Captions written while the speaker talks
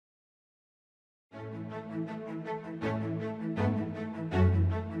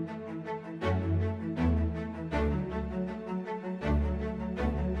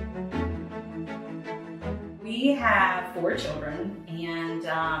We have 4 children, and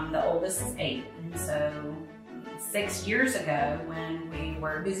the oldest is 8. And so 6 years ago, when we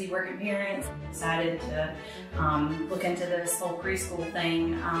were busy working parents, decided to look into this whole preschool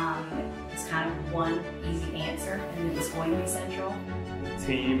thing. It's kind of one easy answer, and it was going to be Central. The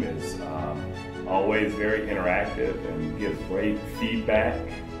team is always very interactive and gives great feedback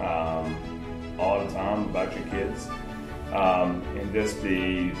all the time about your kids. And just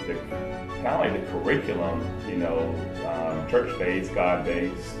the kind of like the curriculum, church-based,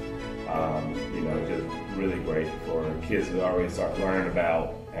 God-based, just really great for kids to already start learning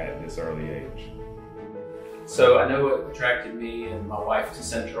about at this early age. So I know what attracted me and my wife to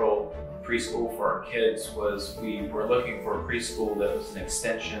Central Preschool for our kids was we were looking for a preschool that was an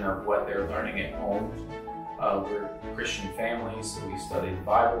extension of what they're learning at home. We're a Christian family, so we studied the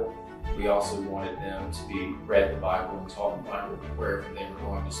Bible. We also wanted them to be read the Bible and taught the Bible wherever they were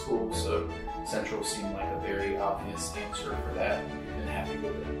going to school. So Central seemed like a very obvious answer for that, and happy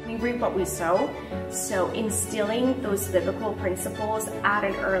with it. We reap what we sow, so instilling those biblical principles at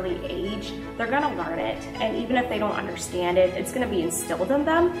an early age, they're going to learn it, and even if they don't understand it, it's going to be instilled in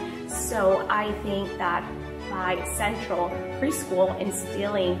them. So I think that by Central Preschool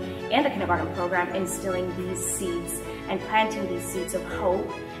instilling, and the kindergarten program instilling these seeds and planting these seeds of hope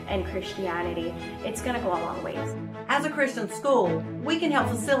and Christianity, it's going to go a long ways. As a Christian school, we can help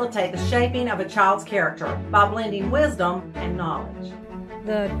facilitate the shaping of a child's character by blending wisdom and knowledge.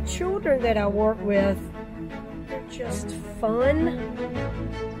 The children that I work with, they're just fun.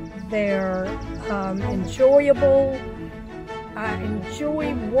 They're enjoyable. I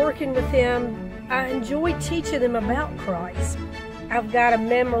enjoy working with them. I enjoy teaching them about Christ. I've got them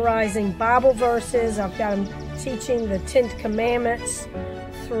memorizing Bible verses. I've got them teaching the 10 Commandments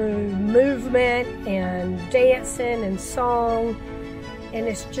through movement and dancing and song. And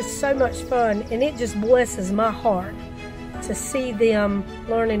it's just so much fun. And it just blesses my heart to see them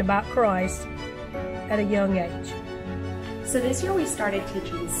learning about Christ at a young age. So this year we started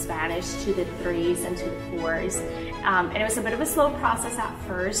teaching Spanish to the 3s and to the 4s. And it was a bit of a slow process at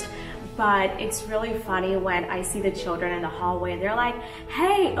first, but it's really funny when I see the children in the hallway and they're like,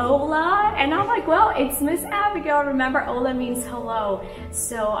 "Hey, hola," and I'm like, "Well, it's Miss Abigail. Remember, hola means hello."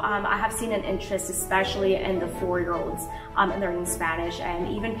 So I have seen an interest, especially in the 4-year-olds, in learning Spanish, and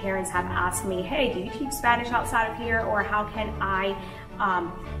even parents have asked me, "Hey, do you teach Spanish outside of here, or how can I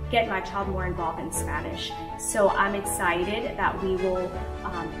get my child more involved in Spanish?" So I'm excited that we will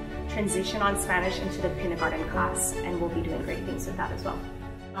transition on Spanish into the kindergarten class, and we'll be doing great things with that as well.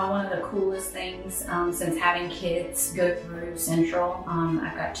 One of the coolest things since having kids go through Central,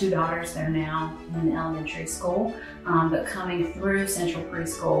 I've got 2 daughters there now in elementary school, but coming through Central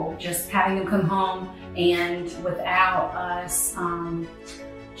Preschool, just having them come home and without us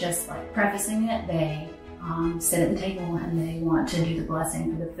just like prefacing it, they sit at the table and they want to do the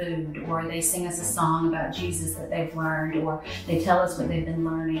blessing for the food, or they sing us a song about Jesus that they've learned, or they tell us what they've been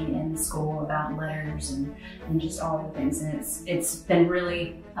learning in school about letters and just all the things. And it's been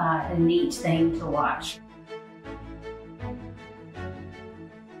really a neat thing to watch.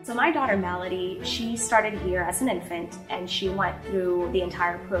 So my daughter Melody, she started here as an infant and she went through the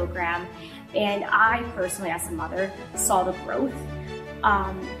entire program, and I personally as a mother saw the growth.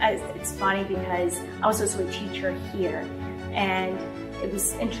 It's funny because I was also a teacher here, and it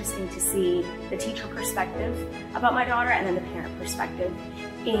was interesting to see the teacher perspective about my daughter and then the parent perspective.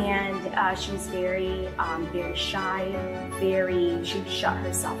 And she was very shy, she'd shut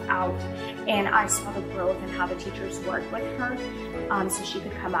herself out. And I saw the growth and how the teachers worked with her so she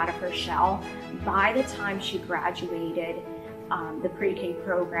could come out of her shell. By the time she graduated the pre-K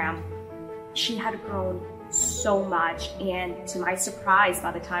program, she had grown so much, and to my surprise, by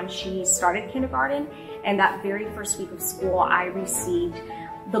the time she started kindergarten and that very first week of school, I received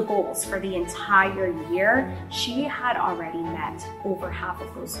the goals for the entire year. She had already met over half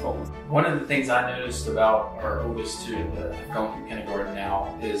of those goals. One of the things I noticed about our oldest 2 that have gone through kindergarten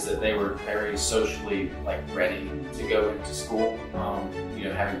now is that they were very socially ready to go into school.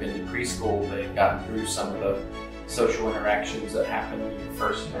 Having been to preschool, they've gotten through some of the social interactions that happen when you're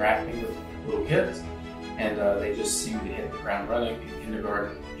first interacting with little kids. And they just seem to hit the ground running in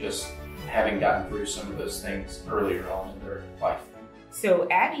kindergarten, just having gotten through some of those things earlier on in their life. So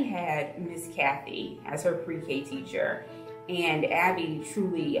Abby had Miss Kathy as her pre-K teacher, and Abby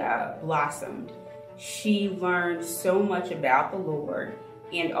truly blossomed. She learned so much about the Lord,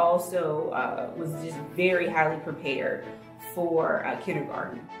 and also was just very highly prepared for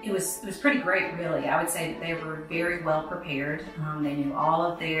kindergarten? It was pretty great, really. I would say that they were very well prepared. They knew all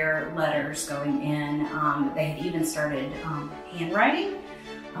of their letters going in. They had even started handwriting,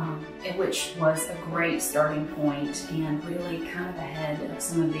 which was a great starting point and really kind of ahead of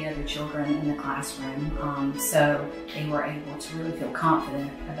some of the other children in the classroom. So they were able to really feel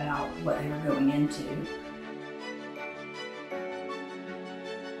confident about what they were going into.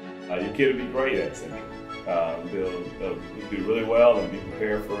 Your kid will be great at Central. They'll do really well and be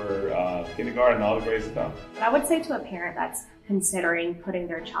prepared for kindergarten and all the grades to come. What I would say to a parent that's considering putting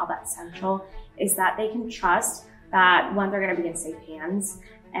their child at Central is that they can trust that, one, they're going to be in safe hands,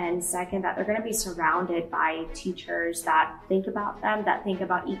 and second, that they're going to be surrounded by teachers that think about them, that think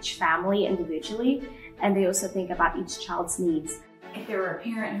about each family individually, and they also think about each child's needs. If there were a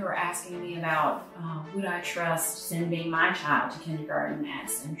parent who were asking me about would I trust sending my child to kindergarten at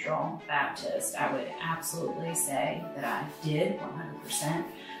Central Baptist, I would absolutely say that I did, 100%.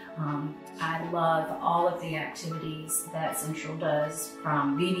 I love all of the activities that Central does,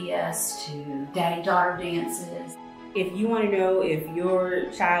 from VBS to daddy-daughter dances. If you want to know if your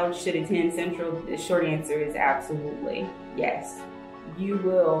child should attend Central, the short answer is absolutely yes. You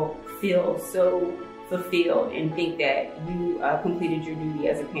will feel so fulfilled and think that you completed your duty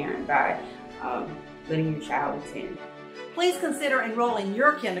as a parent by letting your child attend. Please consider enrolling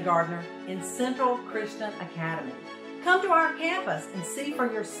your kindergartner in Central Christian Academy. Come to our campus and see for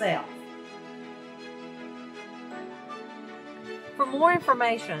yourself. For more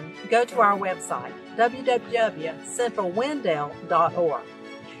information, go to our website, www.centralwendell.org.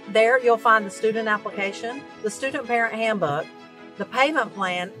 There you'll find the student application, the student parent handbook, the payment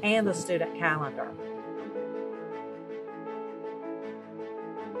plan, and the student calendar.